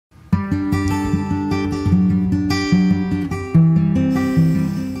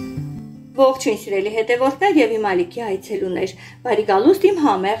Ողջույն սիրելի հետևորդներ եւ իմ ալիքի այցելուներ, բարի գալուստ իմ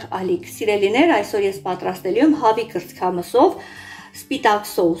համեղ ալիք։ Սիրելիներ, այսօր ես պատրաստելու եմ հավի կրծքամսով, սպիտակ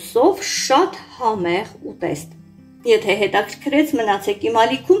սոուսով շատ համեղ ուտեստ։ Եթե հետաքրքրեց, մնացեք իմ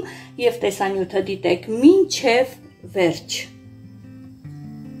ալիքում եւ տեսանյութը դիտեք մինչեւ վերջ։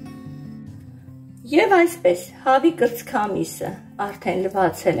 Եվ այսպես, հավի կրծքամիսը արդեն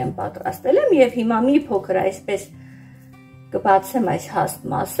լվացել եմ, պատրաստել եմ եւ հիմա մի փոքր այսպես կբացեմ այս հաստ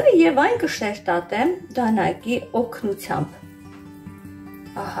մասը եւ այն կշերտատեմ դանակի օգնությամբ։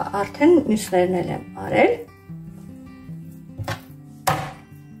 Ահա, արդեն մյուսներն էլ եմ արել։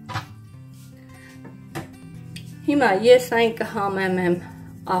 Հիմա ես այն կհամեմեմ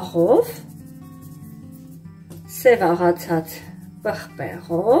աղով, սև աղացած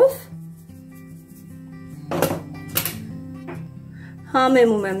պղպեղով,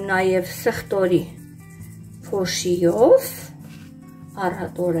 համեմում եմ նաեւ սխտորի փոշիով,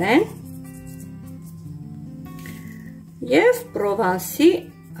 առհատորեն եւ պրովանսի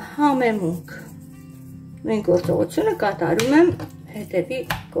համեմունք։ Նույն գործողությունը կատարում եմ հետևի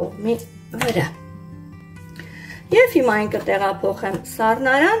կողմի վրա։ Եվ հիմա այն կտեղափոխեմ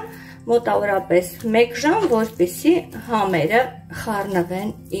սառնարան մոտավորապես 1 ժամ, որպեսզի համերը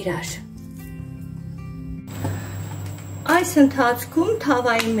խառնվեն իրար։ Այս ընթացքում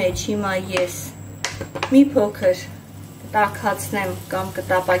թավայի մեջ հիմա ես մի փոքր տաքացնեմ կամ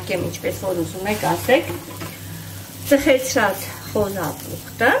կտապակեմ, ինչպես որ ուզում եք ասեք, ծխեցրած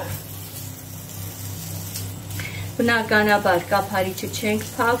խոզապուխտը։ Բնականաբար կափարիչը չենք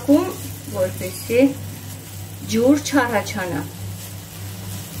փակում, որպեսզի ջուր չառաջանա։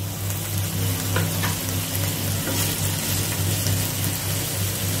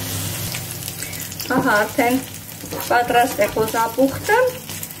 Ահա, արդեն պատրաստ է խոզապուխտը,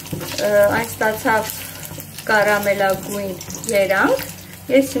 այն ստացավ կարամելագույն երանգ,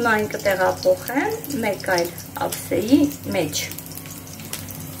 ես հիմա այն կտեղափոխեմ մեկ այլ ափսեի մեջ։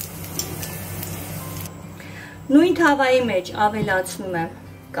 Նույն թավայի մեջ ավելացնում եմ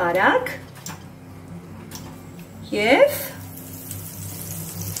կարագ եւ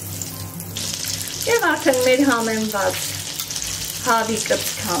արդեն մեր համեմված հավի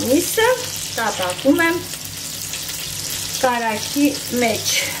կրծքամիսը տապակում եմ կարագի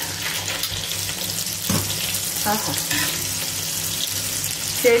մեջ։ Ահա,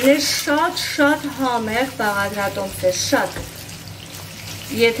 սերներ շատ համեղ բաղադրատոմս է, շատ։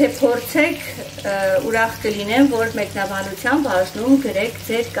 Եթե փորձեք, ուրախ կլինեմ, որ մեկնաբանության բաժնում գրեք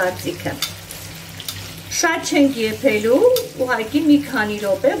ձեր կարծիքը։ Շատ չենք եփելու, ուղղակի մի քանի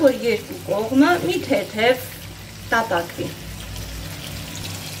րոպե, որ երկու կողմը մի թեթև տապակվի։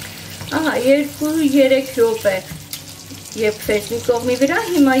 Ահա, 2-3 րոպե եփվեց մի կողմի վրա,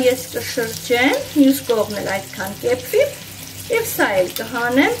 հիմա ես կշրջեմ, մյուս կողմն էլ այդքան կեփվի եւ սա էլ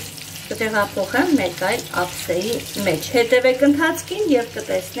կհանեմ, կտեղափոխեմ մեկ այլ ափսեի մեջ։ Հետևեք ընթացքին եւ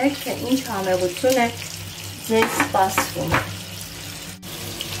կտեսնեք, թե ինչ համեղություն է ձեզ սպասվում։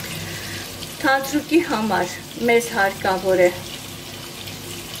 Թանձրուկի համար մեզ հարկավոր է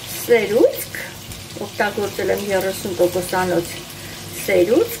սերուցք, օգտագործել եմ 30%-անոց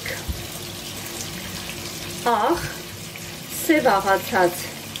սերուցք, աղ, սև աղացած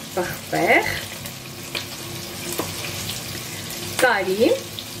պղպեղ, կարի,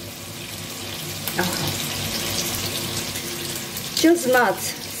 ճզմած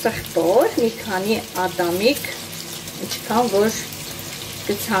սխտոր, մի քանի ատամիկ, ինչքան որ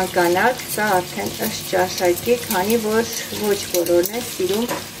կցանկանաք, սա արդեն ըստ ճաշակի, քանի որ ոչ բոլորն է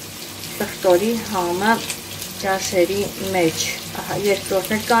սիրում սխտորի համը ճաշերի մեջ։ Ահա,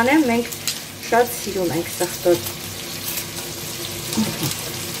 երկրորդն էլ կանեմ, մենք շատ սիրում ենք սխտոր։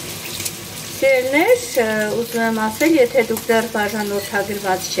 Սիրելներ, ուզում եմ ասել, եթե դուք դեռ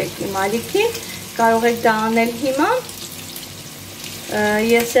բաժանորդագրված չեք իմ ալիքին, կարող եք դա անել հիմա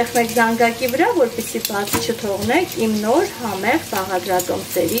եւ սեղմեք զանգակի վրա, որպեսզի բաց չթողնեք իմ նոր համեղ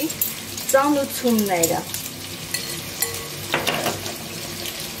բաղադրատոմսերի ծանուցումները։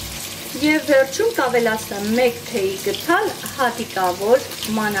 Եվ վերջում կավելացնեմ 1 թեյի գթալ հատիկավոր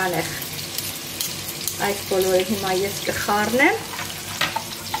մանանեխ։ Այս բոլորը հիմա ես կխառնեմ։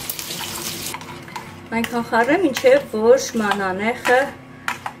 Այնքան խառնեմ, ինչև որ մանանեխը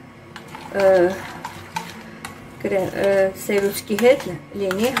սերուցքի հետ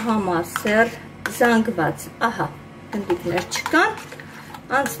լինի համասեռ զանգված։ Ահա, գնդիկներ չկան,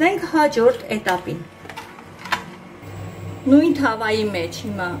 անցնենք հաջորդ էտապին։ Նույն թավայի մեջ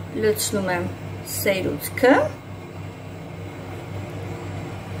հիմա լցնում եմ սերուցքը,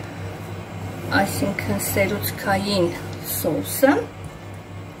 այսինքն սերուցքային սոուսը,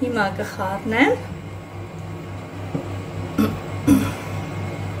 հիմա կխառնեմ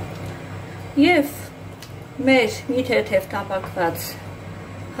Եվ մեր մի թեթև տապակված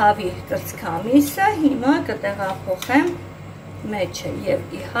հավի կրծքամիսը հիմա կտեղափոխեմ մեջը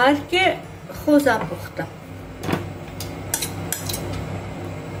եւ իհարկե խոզապուխտը։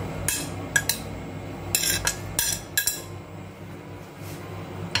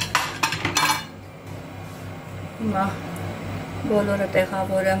 Հիմա բոլորը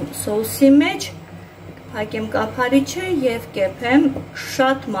տեղավորեմ սոուսի մեջ, կփակեմ կափարիչը եւ կեփեմ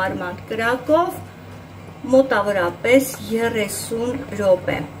շատ մարմանդ կրակով մոտավորապես 30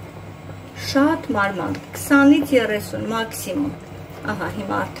 րոպե։ Շատ մարմանդ, 20-ից 30 մաքսիմում։ Ահա,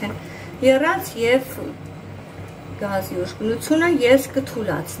 հիմա արդեն եռած եւ գազի ուժգնությունը ես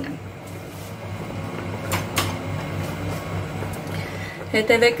կթուլացնեմ։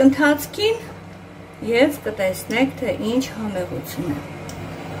 Հետևեք ընթացքին եւ կտեսնեք, թե ինչ համեղություն է։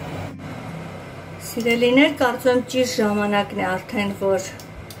 Սիրելիներ, կարծում եմ ճիշտ ժամանակն է արդեն, որ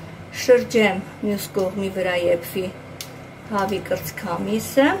շրջեմ մյուս կողմի վրա եփվի հավի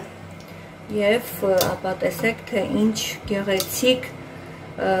կրծքամիսը եւ ապա տեսեք, թե ինչ գեղեցիկ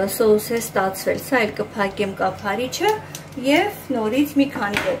սոուս է ստացվել։ Սա էլ կփակեմ կափարիչը եւ նորից մի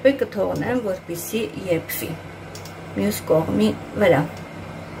քանի րոպե կթողնեմ, որպեսզի եփվի մյուս կողմի վրա։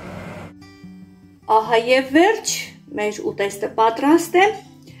 Ահա եւ վերջ, մեր ուտեստը պատրաստ է։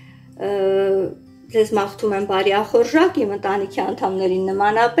 Ձեզ մաղթում եմ բարի ախորժակ, իմ ընտանիքի անդամներին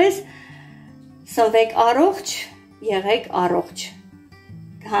նմանապես։ Սնվեք առողջ, եղեք առողջ։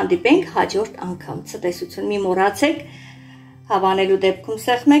 Կհանդիպենք հաջորդ անգամ։ Ցտեսություն, մի մոռացեք հավանելու դեպքում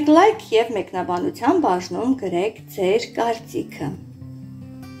սեղմեք լայք եւ մեկնաբանության բաժնում գրեք ձեր կարծիքը։